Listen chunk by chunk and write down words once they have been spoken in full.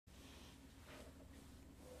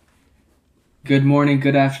Good morning,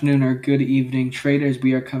 good afternoon, or good evening, traders.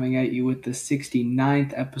 We are coming at you with the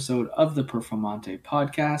 69th episode of the Performante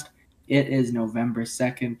podcast. It is November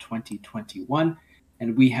 2nd, 2021,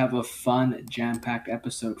 and we have a fun, jam-packed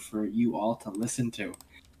episode for you all to listen to.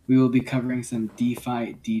 We will be covering some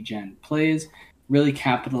DeFi degen plays, really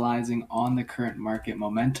capitalizing on the current market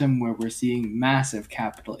momentum where we're seeing massive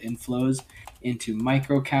capital inflows into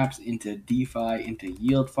microcaps, into DeFi, into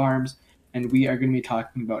yield farms, and we are going to be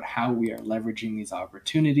talking about how we are leveraging these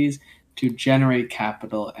opportunities to generate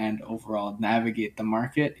capital and overall navigate the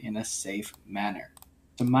market in a safe manner.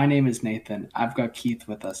 So, my name is Nathan. I've got Keith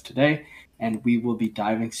with us today, and we will be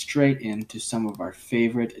diving straight into some of our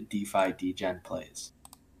favorite DeFi degen plays.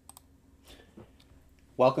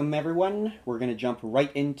 Welcome, everyone. We're going to jump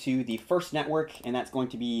right into the first network, and that's going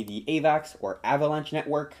to be the AVAX or Avalanche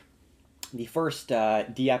network. The first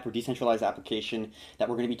DApp or decentralized application that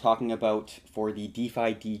we're going to be talking about for the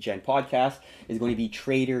DeFi Degen podcast is going to be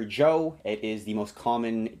Trader Joe. It is the most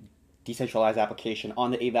common decentralized application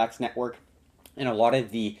on the AVAX network, and a lot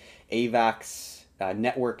of the AVAX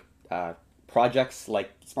network projects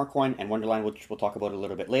like Smartcoin and Wonderland, which we'll talk about a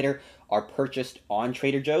little bit later, are purchased on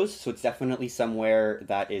Trader Joe's. So it's definitely somewhere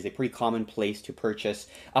that is a pretty common place to purchase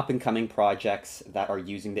up and coming projects that are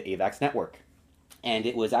using the AVAX network. And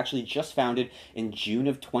it was actually just founded in June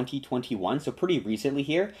of 2021, so pretty recently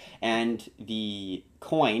here. And the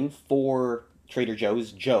coin for Trader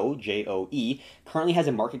Joe's, Joe, Joe, currently has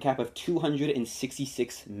a market cap of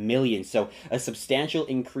 266 million. So a substantial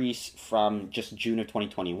increase from just June of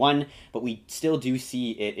 2021, but we still do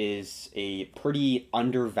see it is a pretty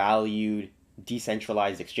undervalued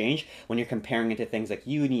decentralized exchange when you're comparing it to things like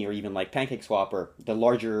Uni or even like PancakeSwap or the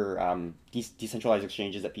larger decentralized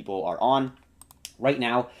exchanges that people are on. Right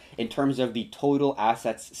now, in terms of the total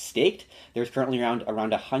assets staked, there's currently around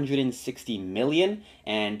 160 million,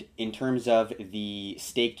 and in terms of the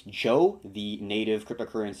staked Joe, the native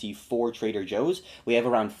cryptocurrency for Trader Joe's, we have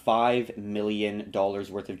around $5 million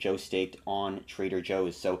worth of Joe staked on Trader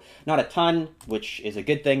Joe's. So not a ton, which is a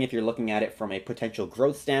good thing if you're looking at it from a potential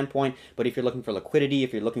growth standpoint. But if you're looking for liquidity,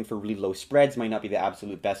 if you're looking for really low spreads, might not be the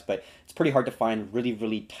absolute best. But it's pretty hard to find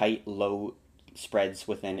really tight low spreads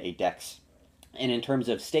within a DEX. And in terms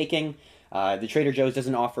of staking, the Trader Joe's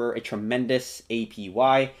doesn't offer a tremendous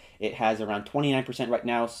APY. It has around 29% right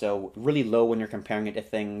now, so really low when you're comparing it to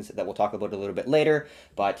things that we'll talk about a little bit later.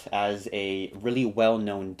 But as a really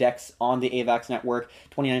well-known DEX on the AVAX network,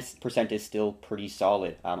 29% is still pretty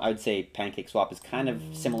solid. I would say PancakeSwap is kind of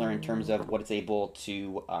similar in terms of what it's able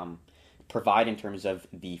to provide in terms of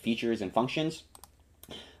the features and functions.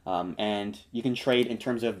 And you can trade in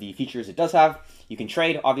terms of the features it does have. You can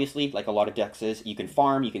trade, obviously, like a lot of dexes. You can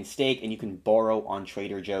farm, you can stake, and you can borrow on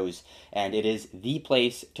Trader Joe's. And it is the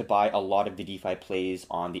place to buy a lot of the DeFi plays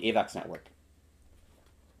on the AVAX network.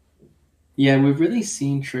 Yeah, we've really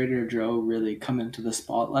seen Trader Joe really come into the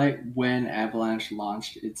spotlight when Avalanche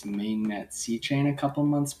launched its mainnet C chain a couple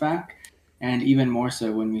months back, and even more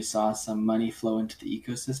so when we saw some money flow into the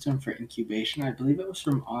ecosystem for incubation. I believe it was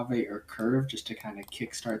from Aave or Curve just to kind of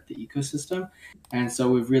kickstart the ecosystem. And so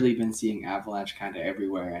we've really been seeing Avalanche kind of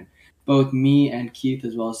everywhere. And both me and Keith,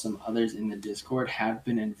 as well as some others in the Discord, have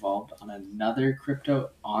been involved on another crypto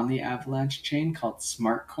on the Avalanche chain called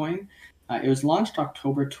Smartcoin. It was launched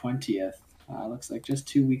October 20th. Looks like just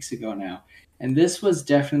 2 weeks ago now. And this was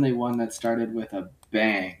definitely one that started with a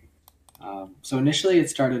bang. So initially,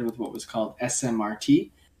 it started with what was called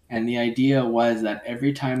SMRT. And the idea was that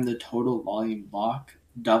every time the total volume block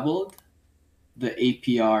doubled, the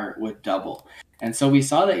APR would double. And so we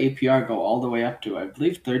saw the APR go all the way up to, I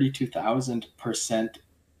believe, 32,000%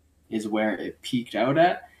 is where it peaked out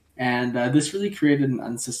at. And this really created an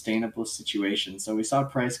unsustainable situation. So we saw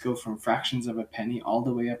price go from fractions of a penny all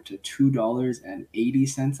the way up to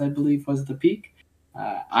 $2.80, I believe, was the peak.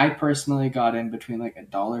 I personally got in between like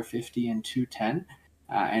 $1.50 and $2.10.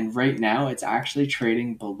 And right now it's actually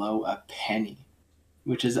trading below a penny,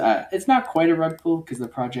 which is it's not quite a rug pull because the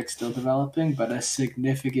project's still developing, but a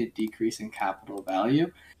significant decrease in capital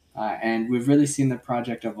value. And we've really seen the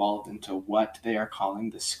project evolve into what they are calling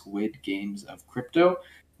the Squid Games of crypto,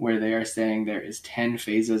 where they are saying there is 10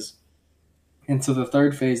 phases. And so the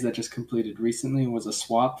third phase that just completed recently was a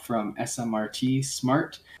swap from SMRT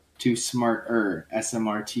Smart to Smarter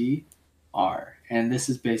SMRT R. And this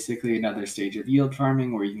is basically another stage of yield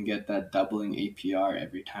farming where you can get that doubling APR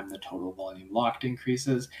every time the total volume locked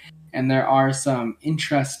increases. And there are some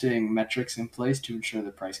interesting metrics in place to ensure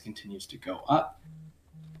the price continues to go up.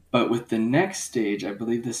 But with the next stage, I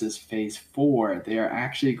believe this is phase 4, they are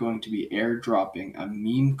actually going to be airdropping a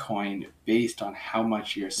meme coin based on how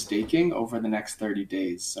much you're staking over the next 30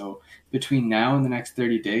 days. So between now and the next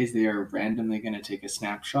 30 days, they are randomly going to take a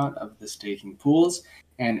snapshot of the staking pools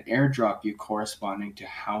and airdrop you corresponding to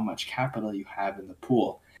how much capital you have in the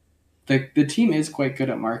pool. The team is quite good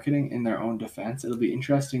at marketing in their own defense. It'll be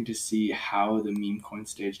interesting to see how the meme coin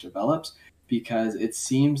stage develops because it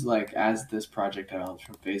seems like as this project develops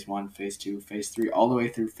from phase 1, phase 2, phase 3, all the way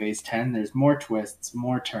through phase 10, there's more twists,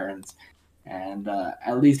 more turns. And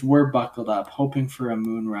at least we're buckled up, hoping for a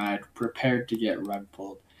moon ride, prepared to get rug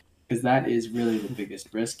pulled. Because that is really the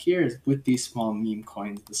biggest risk here is with these small meme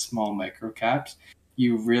coins, the small micro caps,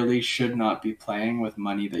 you really should not be playing with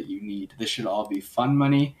money that you need. This should all be fun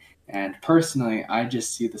money. And personally, I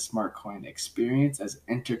just see the smart coin experience as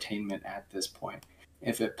entertainment at this point.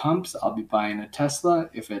 If it pumps, I'll be buying a Tesla.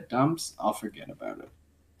 If it dumps, I'll forget about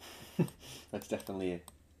it. That's definitely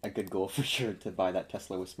a good goal for sure to buy that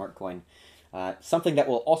Tesla with Smartcoin. Something that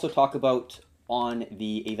we'll also talk about on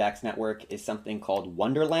the AVAX network is something called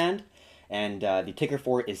Wonderland, and the ticker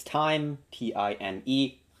for it is Time,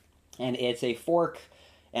 TIME, and it's a fork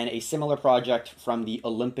and a similar project from the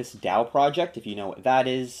Olympus DAO project. If you know what that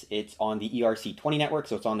is, it's on the ERC20 network,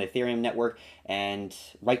 so it's on the Ethereum network, and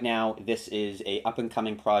right now this is a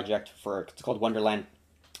up-and-coming project it's called Wonderland,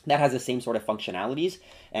 that has the same sort of functionalities.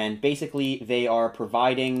 And basically they are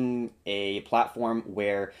providing a platform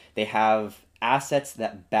where they have assets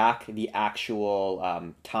that back the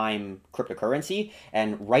actual time cryptocurrency.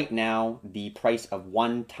 And right now the price of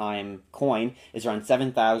one time coin is around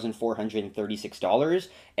 $7,436,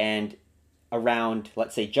 and around,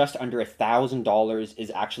 let's say, just under $1,000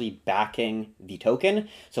 is actually backing the token.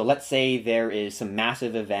 So let's say there is some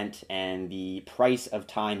massive event and the price of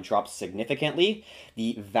time drops significantly.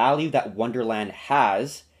 The value that Wonderland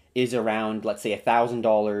has is around, let's say,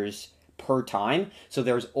 $1,000 per time. So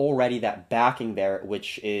there's already that backing there,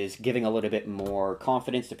 which is giving a little bit more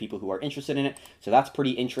confidence to people who are interested in it. So that's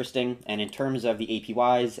pretty interesting. And in terms of the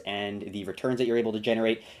APYs and the returns that you're able to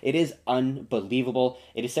generate, it is unbelievable.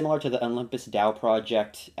 It is similar to the Olympus DAO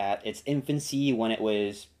project at its infancy when it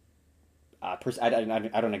was I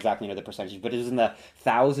don't exactly know the percentage, but it was in the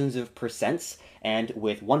thousands of percents. And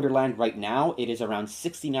with Wonderland right now, it is around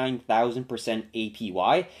 69,000%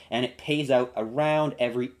 APY, and it pays out around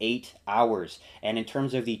every 8 hours. And in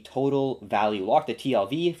terms of the total value locked, the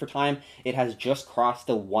TLV for time, it has just crossed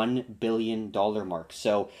the $1 billion mark.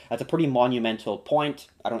 So that's a pretty monumental point.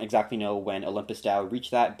 I don't exactly know when Olympus DAO reached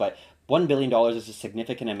that, but $1 billion is a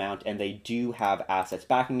significant amount, and they do have assets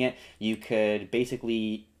backing it. You could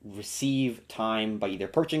basically receive time by either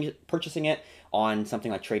purchasing it on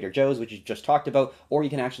something like Trader Joe's, which you just talked about, or you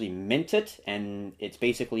can actually mint it, and it's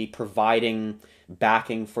basically providing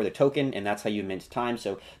backing for the token, and that's how you mint time.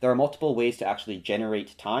 So there are multiple ways to actually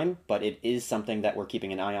generate time, but it is something that we're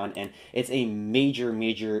keeping an eye on, and it's a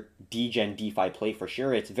major degen DeFi play for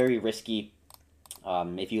sure. It's very risky.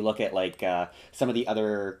 If you look at some of the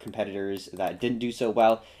other competitors that didn't do so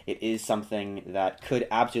well, it is something that could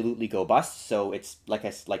absolutely go bust. So it's like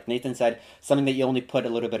Nathan said, something that you only put a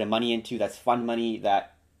little bit of money into. That's fun money.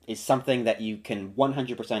 That is something that you can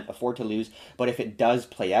 100% afford to lose. But if it does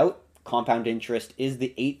play out, compound interest is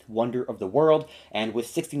the eighth wonder of the world, and with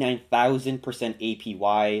 69,000%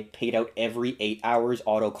 APY paid out every 8 hours,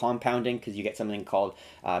 auto compounding, because you get something called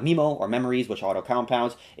MIMO or memories, which auto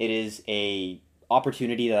compounds. It is a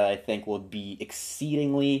opportunity that I think will be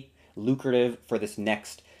exceedingly lucrative for this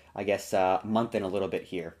next, month and a little bit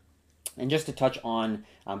here. And just to touch on,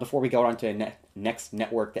 before we go on to next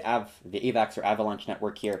network, the AVAX or Avalanche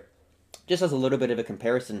network here, just as a little bit of a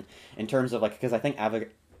comparison in terms of because I think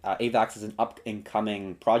AVAX is an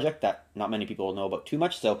up-and-coming project that not many people know about too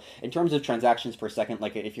much. So in terms of transactions per second,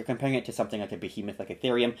 if you're comparing it to something like a behemoth like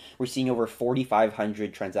Ethereum, we're seeing over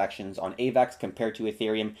 4,500 transactions on AVAX compared to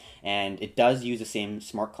Ethereum, and it does use the same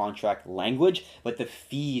smart contract language, but the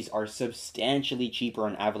fees are substantially cheaper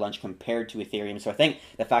on Avalanche compared to Ethereum. So I think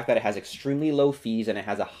the fact that it has extremely low fees and it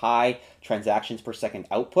has a high transactions per second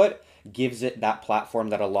output gives it that platform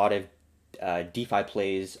that a lot of DeFi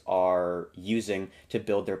plays are using to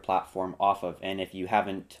build their platform off of. And if you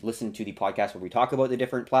haven't listened to the podcast where we talk about the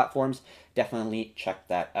different platforms, definitely check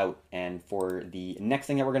that out. And for the next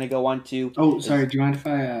thing that we're going to go on to... Sorry, do you mind if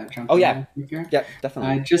I jump in? Yeah,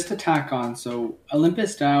 definitely. Just to tack on, so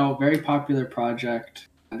Olympus DAO, very popular project.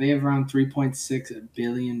 They have around $3.6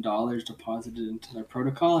 billion deposited into their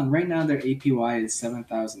protocol, and right now their APY is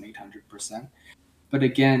 7,800%. But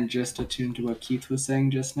again, just attuned to what Keith was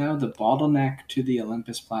saying just now, the bottleneck to the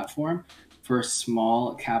Olympus platform for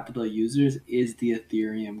small capital users is the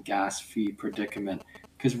Ethereum gas fee predicament.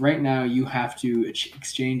 Because right now you have to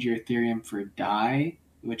exchange your Ethereum for DAI,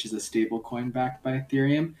 which is a stable coin backed by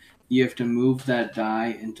Ethereum. You have to move that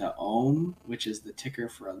DAI into Ohm, which is the ticker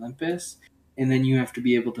for Olympus, and then you have to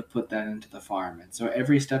be able to put that into the farm. And so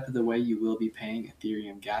every step of the way, you will be paying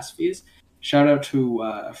Ethereum gas fees. Shout out to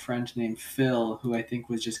a friend named Phil, who I think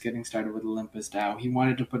was just getting started with Olympus DAO. He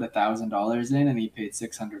wanted to put $1,000 in, and he paid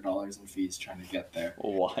 $600 in fees trying to get there.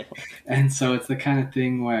 Wild. And so it's the kind of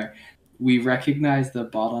thing where we recognize the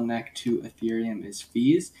bottleneck to Ethereum is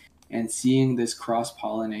fees, and seeing this cross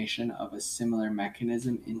pollination of a similar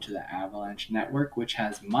mechanism into the Avalanche network, which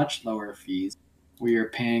has much lower fees, where you're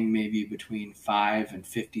paying maybe between 5 and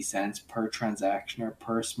 50 cents per transaction or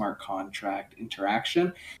per smart contract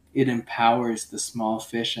interaction, it empowers the small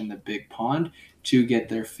fish in the big pond to get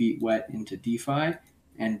their feet wet into DeFi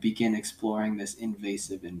and begin exploring this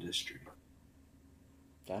invasive industry.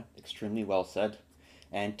 Yeah, extremely well said.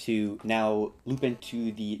 And to now loop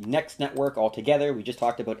into the next network altogether, we just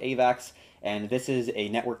talked about AVAX, and this is a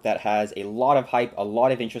network that has a lot of hype, a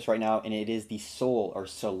lot of interest right now, and it is the Sol or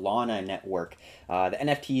Solana network. The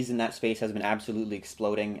NFTs in that space has been absolutely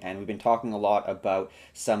exploding, and we've been talking a lot about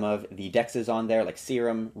some of the dexes on there, like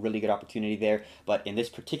Serum, really good opportunity there. But in this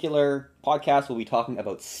particular podcast, we'll be talking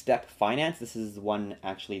about Step Finance. This is the one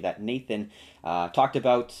actually that Nathan talked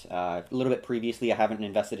about a little bit previously. I haven't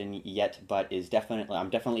invested in yet, but I'm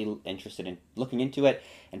definitely interested in looking into it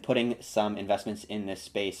and putting some investments in this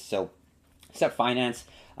space. So Step Finance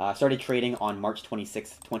started trading on March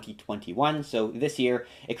 26th, 2021. So this year,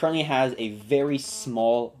 it currently has a very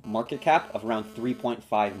small market cap of around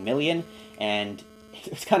 3.5 million. And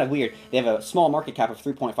it's kind of weird. They have a small market cap of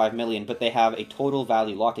 3.5 million, but they have a total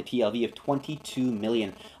value locked, a TLV of 22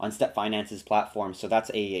 million on Step Finance's platform. So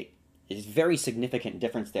that's a very significant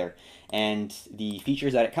difference there. And the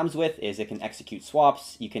features that it comes with is it can execute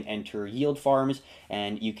swaps, you can enter yield farms,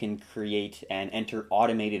 and you can create and enter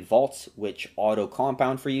automated vaults, which auto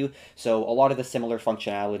compound for you. So a lot of the similar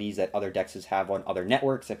functionalities that other dexes have on other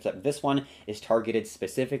networks, except this one is targeted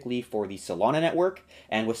specifically for the Solana network.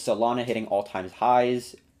 And with Solana hitting all-time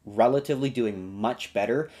highs, relatively doing much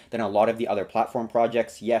better than a lot of the other platform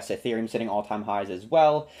projects. Yes, Ethereum setting all-time highs as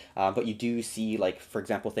well, but you do see, like, for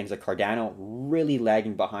example, things like Cardano really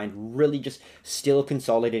lagging behind, really just still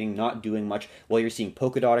consolidating, not doing much, while you're seeing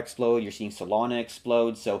Polkadot explode, you're seeing Solana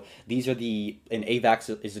explode. So these are and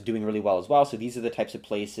AVAX is doing really well as well. So these are the types of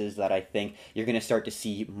places that I think you're going to start to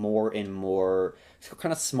see more and more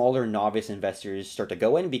kind of smaller novice investors start to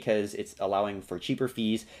go in, because it's allowing for cheaper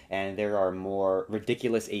fees and there are more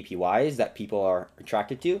ridiculous APYs that people are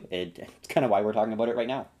attracted to. It's kind of why we're talking about it right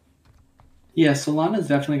now. Yeah, Solana's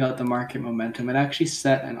definitely got the market momentum. It actually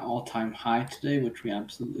set an all-time high today, which we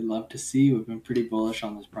absolutely love to see. We've been pretty bullish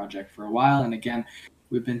on this project for a while. And again,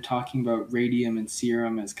 we've been talking about Radium and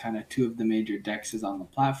Serum as kind of two of the major dexes on the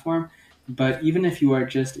platform. But even if you are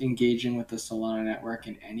just engaging with the Solana network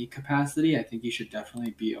in any capacity, I think you should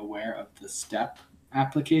definitely be aware of the Step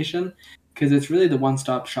application, because it's really the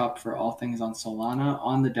one-stop shop for all things on Solana.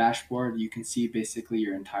 On the dashboard, you can see basically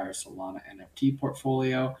your entire Solana NFT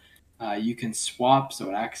portfolio. You can swap, so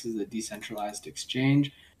it acts as a decentralized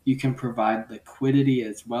exchange. You can provide liquidity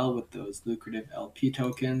as well with those lucrative LP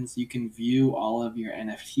tokens. You can view all of your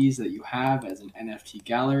NFTs that you have as an NFT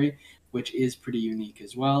gallery, which is pretty unique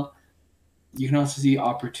as well. You can also see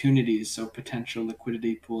opportunities, so potential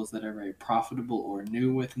liquidity pools that are very profitable or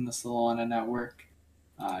new within the Solana network.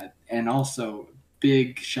 And also,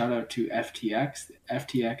 big shout out to FTX.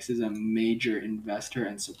 FTX is a major investor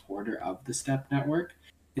and supporter of the Step network.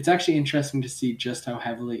 It's actually interesting to see just how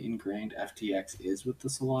heavily ingrained FTX is with the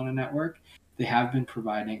Solana network. They have been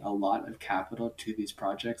providing a lot of capital to these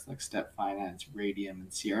projects like Step Finance, Radium,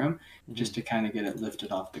 and Serum, just to kind of get it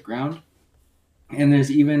lifted off the ground. And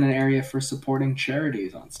there's even an area for supporting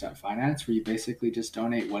charities on Step Finance, where you basically just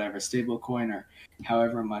donate whatever stablecoin or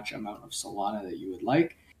however much amount of Solana that you would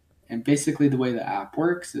like. And basically the way the app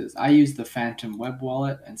works is I use the Phantom Web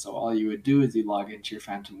Wallet. And so all you would do is you log into your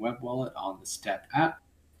Phantom Web Wallet on the Step app.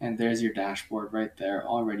 And there's your dashboard right there,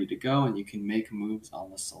 all ready to go. And you can make moves on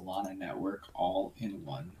the Solana network all in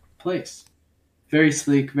one place. Very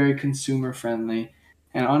sleek, very consumer friendly.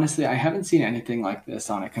 And honestly, I haven't seen anything like this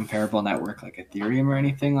on a comparable network like Ethereum or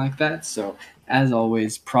anything like that. So, as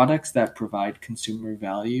always, products that provide consumer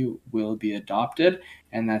value will be adopted.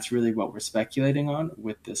 And that's really what we're speculating on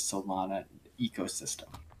with this Solana ecosystem.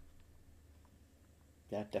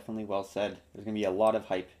 Yeah, definitely well said. There's going to be a lot of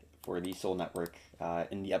hype for the Sol network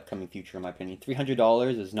in the upcoming future, in my opinion.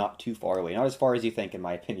 $300 is not too far away, not as far as you think, in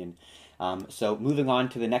my opinion. So moving on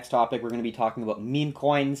to the next topic, we're going to be talking about meme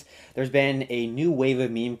coins. There's been a new wave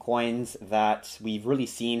of meme coins that we've really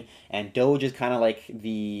seen, and Doge is kind of like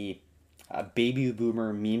the baby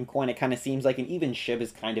boomer meme coin. It kind of seems like, and even SHIB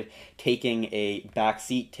is kind of taking a back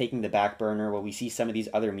seat, taking the back burner, while we see some of these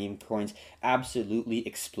other meme coins absolutely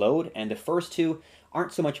explode. And the first two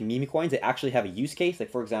aren't so much meme coins, they actually have a use case. Like,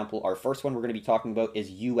 for example, our first one we're going to be talking about is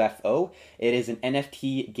UFO. It is an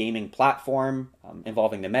NFT gaming platform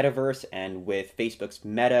involving the metaverse, and with Facebook's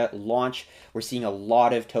Meta launch, we're seeing a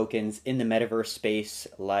lot of tokens in the metaverse space,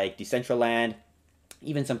 like Decentraland,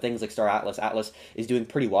 even some things like Star Atlas. Atlas is doing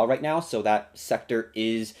pretty well right now, so that sector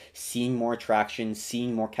is seeing more traction,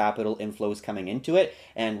 seeing more capital inflows coming into it.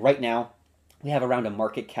 And right now, we have around a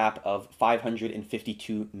market cap of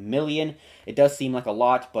 552 million. It does seem like a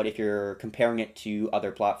lot, but if you're comparing it to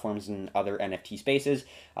other platforms and other NFT spaces,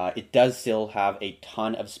 it does still have a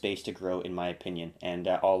ton of space to grow, in my opinion. And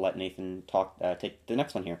I'll let Nathan take the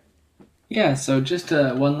next one here. Yeah, so just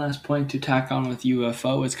one last point to tack on with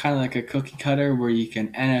UFO. It's kind of like a cookie cutter where you can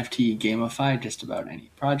NFT gamify just about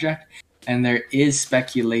any project. And there is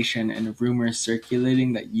speculation and rumors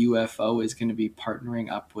circulating that UFO is going to be partnering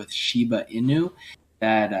up with Shiba Inu,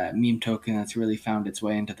 that meme token that's really found its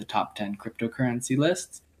way into the top 10 cryptocurrency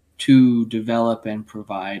lists, to develop and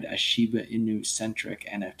provide a Shiba Inu centric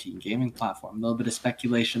NFT gaming platform. A little bit of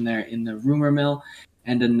speculation there in the rumor mill.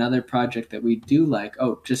 And another project that we do like,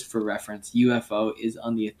 just for reference, UFO is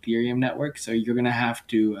on the Ethereum network. So you're going to have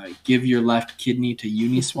to give your left kidney to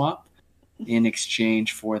Uniswap in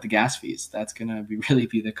exchange for the gas fees. That's going to really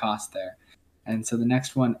be the cost there. And so the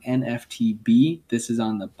next one, NFTB, this is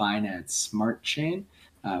on the Binance Smart Chain,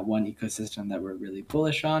 one ecosystem that we're really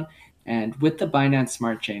bullish on. And with the Binance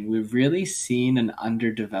Smart Chain, we've really seen an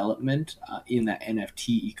underdevelopment in the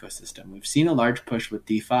NFT ecosystem. We've seen a large push with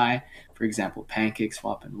DeFi, for example,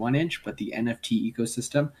 PancakeSwap and 1inch, but the NFT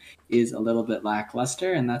ecosystem is a little bit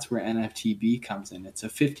lackluster, and that's where NFTB comes in. It's a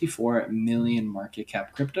 54 million market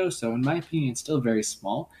cap crypto, so in my opinion, still very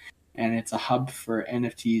small, and it's a hub for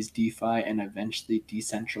NFTs, DeFi, and eventually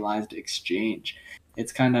decentralized exchange.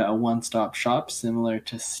 It's kind of a one-stop shop, similar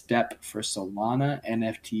to Step for Solana.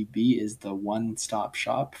 NFTB is the one-stop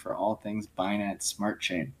shop for all things Binance Smart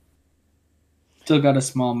Chain. Still got a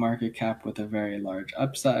small market cap with a very large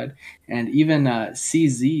upside. And even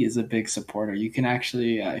CZ is a big supporter. You can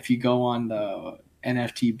actually, if you go on the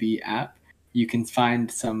NFTB app, you can find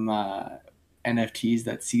some NFTs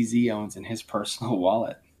that CZ owns in his personal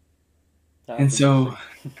wallet. And so,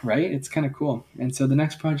 right, it's kind of cool. And so the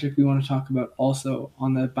next project we want to talk about also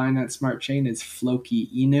on the Binance Smart Chain is Floki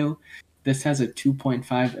Inu. This has a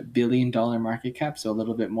 $2.5 billion market cap, so a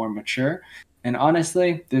little bit more mature. And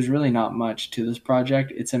honestly, there's really not much to this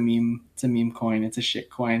project. It's a meme coin. It's a shit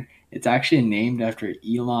coin. It's actually named after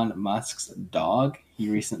Elon Musk's dog. He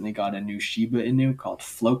recently got a new Shiba Inu called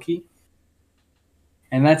Floki.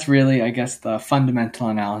 And that's really, I guess, the fundamental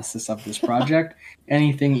analysis of this project.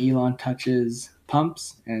 Anything Elon touches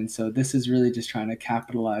pumps. And so this is really just trying to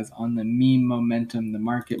capitalize on the meme momentum, the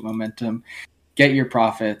market momentum, get your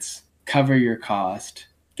profits, cover your cost,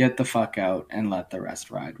 get the fuck out, and let the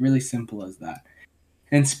rest ride. Really simple as that.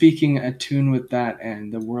 And speaking attuned with that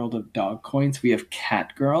and the world of dog coins, we have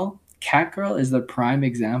Catgirl. Catgirl is the prime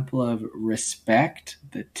example of respect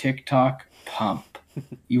the TikTok pump.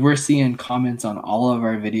 You were seeing comments on all of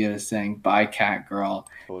our videos saying buy Catgirl.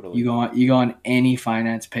 Totally. You go on any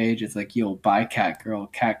finance page, it's like, yo, buy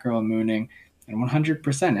Catgirl mooning, and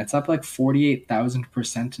 100%. It's up like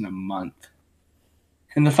 48,000% in a month.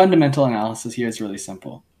 And the fundamental analysis here is really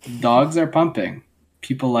simple. Dogs are pumping.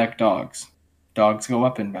 People like dogs. Dogs go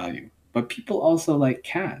up in value. But people also like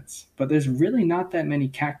cats. But there's really not that many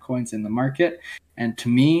cat coins in the market. And to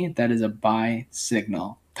me, that is a buy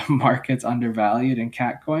signal. The market's undervalued in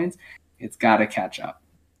cat coins. It's got to catch up.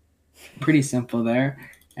 Pretty simple there.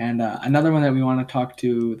 And another one that we want to talk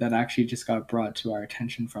to that actually just got brought to our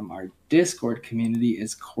attention from our Discord community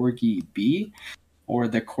is Corgi B, or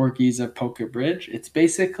the Corgis of Poker Bridge. It's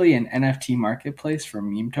basically an NFT marketplace for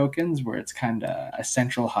meme tokens where it's kind of a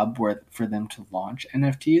central hub for them to launch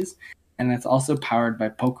NFTs. And it's also powered by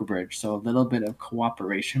Poker Bridge, so a little bit of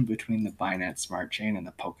cooperation between the Binance Smart Chain and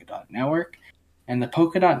the Polkadot network. And the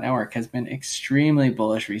Polkadot network has been extremely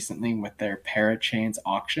bullish recently with their parachains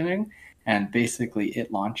auctioning and basically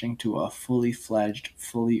it launching to a fully fledged,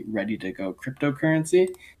 fully ready to go cryptocurrency.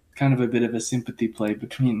 Kind of a bit of a sympathy play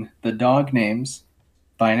between the dog names,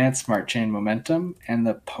 Binance Smart Chain momentum, and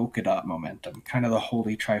the Polkadot momentum. Kind of the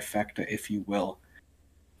holy trifecta, if you will.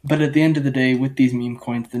 But at the end of the day, with these meme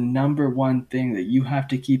coins, the number one thing that you have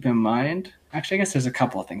to keep in mind, actually, I guess there's a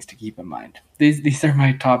couple of things to keep in mind. These are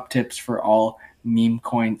my top tips for all meme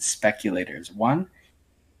coin speculators. One,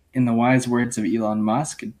 in the wise words of Elon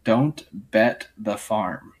Musk, don't bet the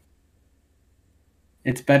farm.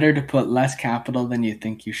 It's better to put less capital than you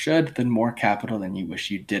think you should than more capital than you wish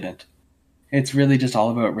you didn't. It's really just all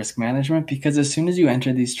about risk management, because as soon as you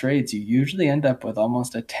enter these trades, you usually end up with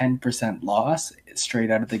almost a 10% loss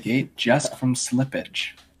straight out of the gate just from slippage.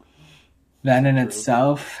 That in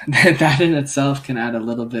itself can add a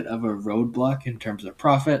little bit of a roadblock in terms of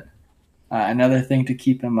profit. Another thing to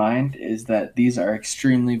keep in mind is that these are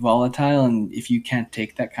extremely volatile, and if you can't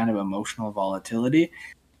take that kind of emotional volatility,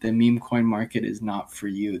 the meme coin market is not for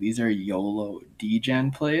you. These are YOLO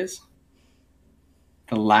degen plays.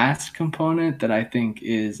 The last component that I think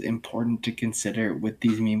is important to consider with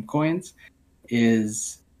these meme coins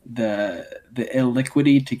is the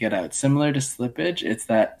illiquidity to get out. Similar to slippage, it's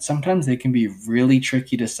that sometimes they can be really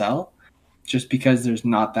tricky to sell just because there's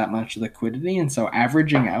not that much liquidity. And so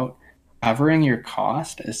averaging out, covering your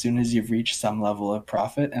cost as soon as you've reached some level of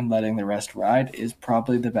profit and letting the rest ride is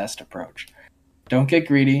probably the best approach. Don't get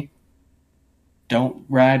greedy. Don't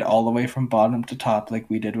ride all the way from bottom to top like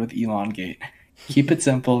we did with Elongate. Keep it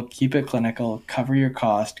simple, keep it clinical, cover your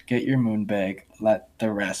cost, get your moon bag, let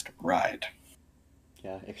the rest ride.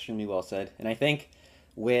 Yeah, extremely well said. And I think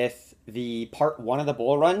with the part one of the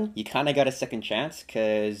bull run, you kind of got a second chance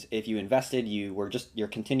because if you invested, you're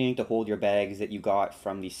continuing to hold your bags that you got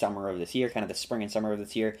from the summer of this year, kind of the spring and summer of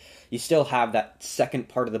this year. You still have that second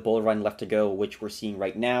part of the bull run left to go, which we're seeing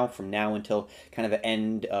right now, from now until kind of the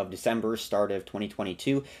end of December, start of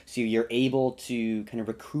 2022. So you're able to kind of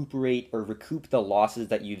recuperate or recoup the losses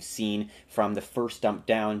that you've seen from the first dump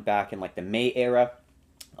down back in like the May era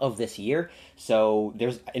of this year. So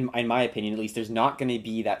there's, in my opinion at least, there's not going to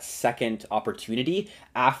be that second opportunity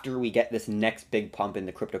after we get this next big pump in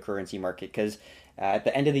the cryptocurrency market, because at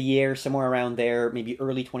the end of the year, somewhere around there, maybe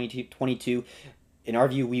early 2022, in our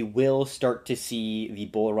view, we will start to see the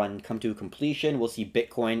bull run come to a completion. We'll see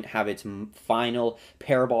Bitcoin have its final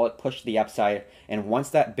parabolic push to the upside. And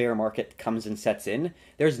once that bear market comes and sets in,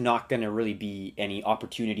 there's not going to really be any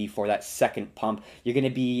opportunity for that second pump. You're going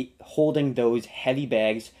to be holding those heavy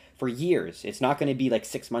bags for years. It's not going to be like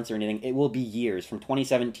 6 months or anything. It will be years, from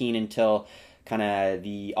 2017 until kind of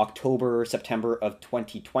the October, September of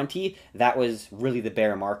 2020. That was really the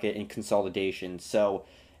bear market and consolidation. So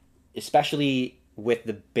especially with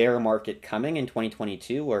the bear market coming in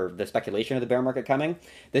 2022, or the speculation of the bear market coming,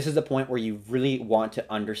 this is the point where you really want to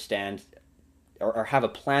understand, or have a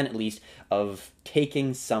plan at least, of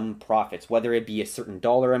taking some profits, whether it be a certain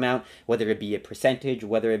dollar amount, whether it be a percentage,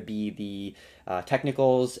 whether it be the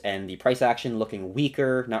technicals and the price action looking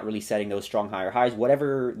weaker, not really setting those strong higher highs,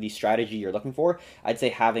 whatever the strategy you're looking for. I'd say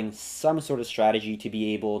having some sort of strategy to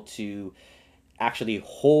be able to actually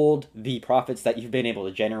hold the profits that you've been able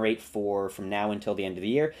to generate from now until the end of the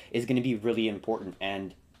year is going to be really important.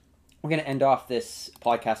 And we're going to end off this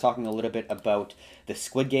podcast talking a little bit about the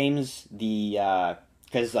Squid Games,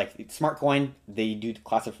 because like Smartcoin, they do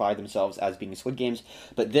classify themselves as being Squid Games,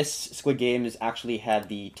 but this Squid Games actually had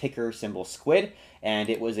the ticker symbol SQUID, and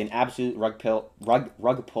it was an absolute rug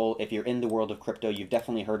pull. If you're in the world of crypto, you've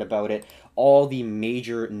definitely heard about it. All the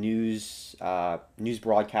major news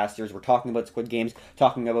broadcasters were talking about Squid Games,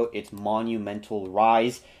 talking about its monumental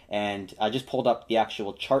rise, and I just pulled up the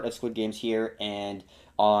actual chart of Squid Games here, and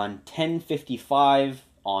on 10:55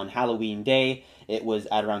 on Halloween Day, it was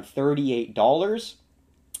at around $38.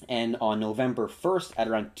 And on November 1st, at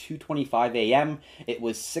around 2:25 a.m., it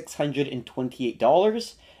was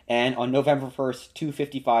 $628. And on November 1st,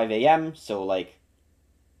 2:55 a.m., so like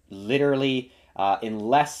literally in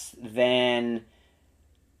less than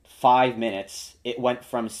 5 minutes, it went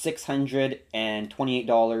from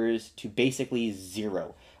 $628 to basically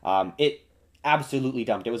zero. It absolutely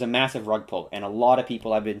dumped. It was a massive rug pull, and a lot of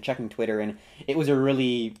people, I've been checking Twitter, and it was a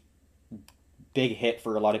really big hit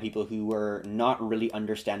for a lot of people who were not really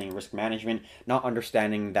understanding risk management, not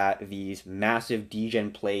understanding that these massive degen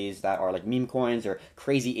plays that are like meme coins or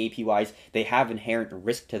crazy APYs, they have inherent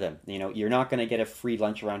risk to them. You know, you're not going to get a free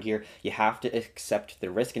lunch around here. You have to accept the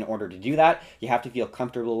risk in order to do that. You have to feel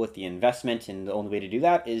comfortable with the investment, and the only way to do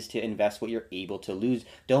that is to invest what you're able to lose.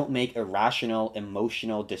 Don't make irrational,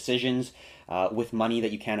 emotional decisions with money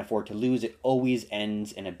that you can't afford to lose. It always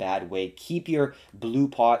ends in a bad way. Keep your blue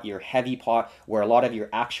pot, your heavy pot, where a lot of your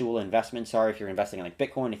actual investments are. If you're investing in like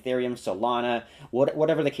Bitcoin, Ethereum, Solana,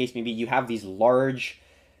 whatever the case may be, you have these large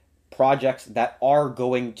projects that are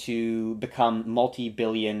going to become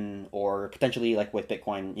multi-billion or potentially like with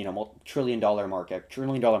Bitcoin, trillion dollar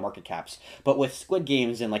market caps. But with Squid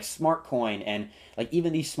Games and like Smartcoin and like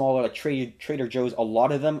even these smaller like Trader Joe's, a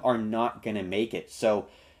lot of them are not gonna make it. So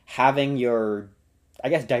having your I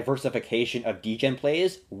guess diversification of degen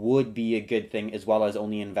plays would be a good thing as well as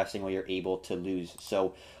only investing where you're able to lose.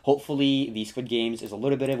 So hopefully the Squid Games is a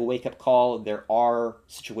little bit of a wake up call. There are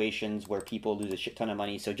situations where people lose a shit ton of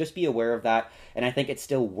money, so just be aware of that. And I think it's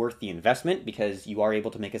still worth the investment because you are able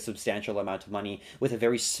to make a substantial amount of money with a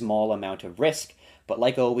very small amount of risk. But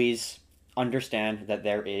like always, understand that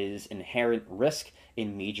there is inherent risk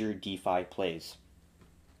in major DeFi plays.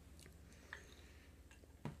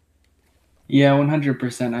 Yeah,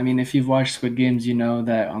 100%. I mean, if you've watched Squid Games, you know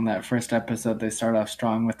that on that first episode, they start off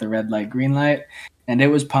strong with the red light, green light, and it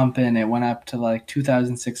was pumping. It went up to like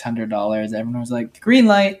 $2,600. Everyone was like, green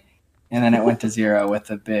light. And then it went to zero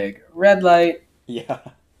with a big red light. Yeah.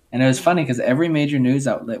 And it was funny because every major news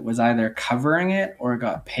outlet was either covering it or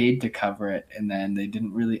got paid to cover it. And then they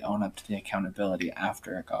didn't really own up to the accountability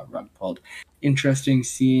after it got rug pulled. Interesting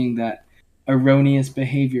seeing that erroneous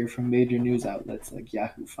behavior from major news outlets like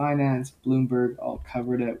Yahoo Finance, Bloomberg all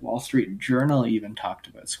covered it. Wall Street Journal even talked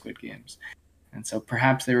about Squid Games. And so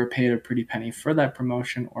perhaps they were paid a pretty penny for that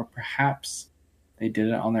promotion, or perhaps they did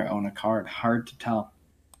it on their own accord. Hard to tell.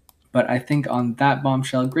 But I think on that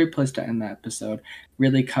bombshell, great place to end the episode,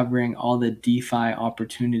 really covering all the DeFi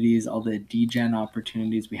opportunities, all the degen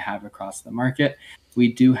opportunities we have across the market.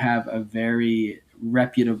 We do have a very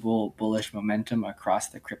reputable bullish momentum across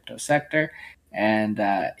the crypto sector. And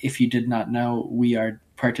if you did not know, we are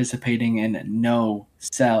participating in No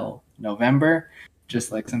Sell November,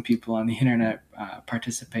 just like some people on the internet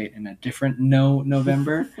participate in a different No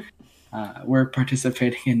November. We're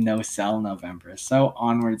participating in No Sell November. So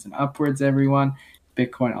onwards and upwards, everyone.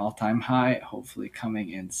 Bitcoin all-time high, hopefully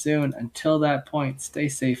coming in soon. Until that point, stay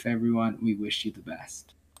safe, everyone. We wish you the best.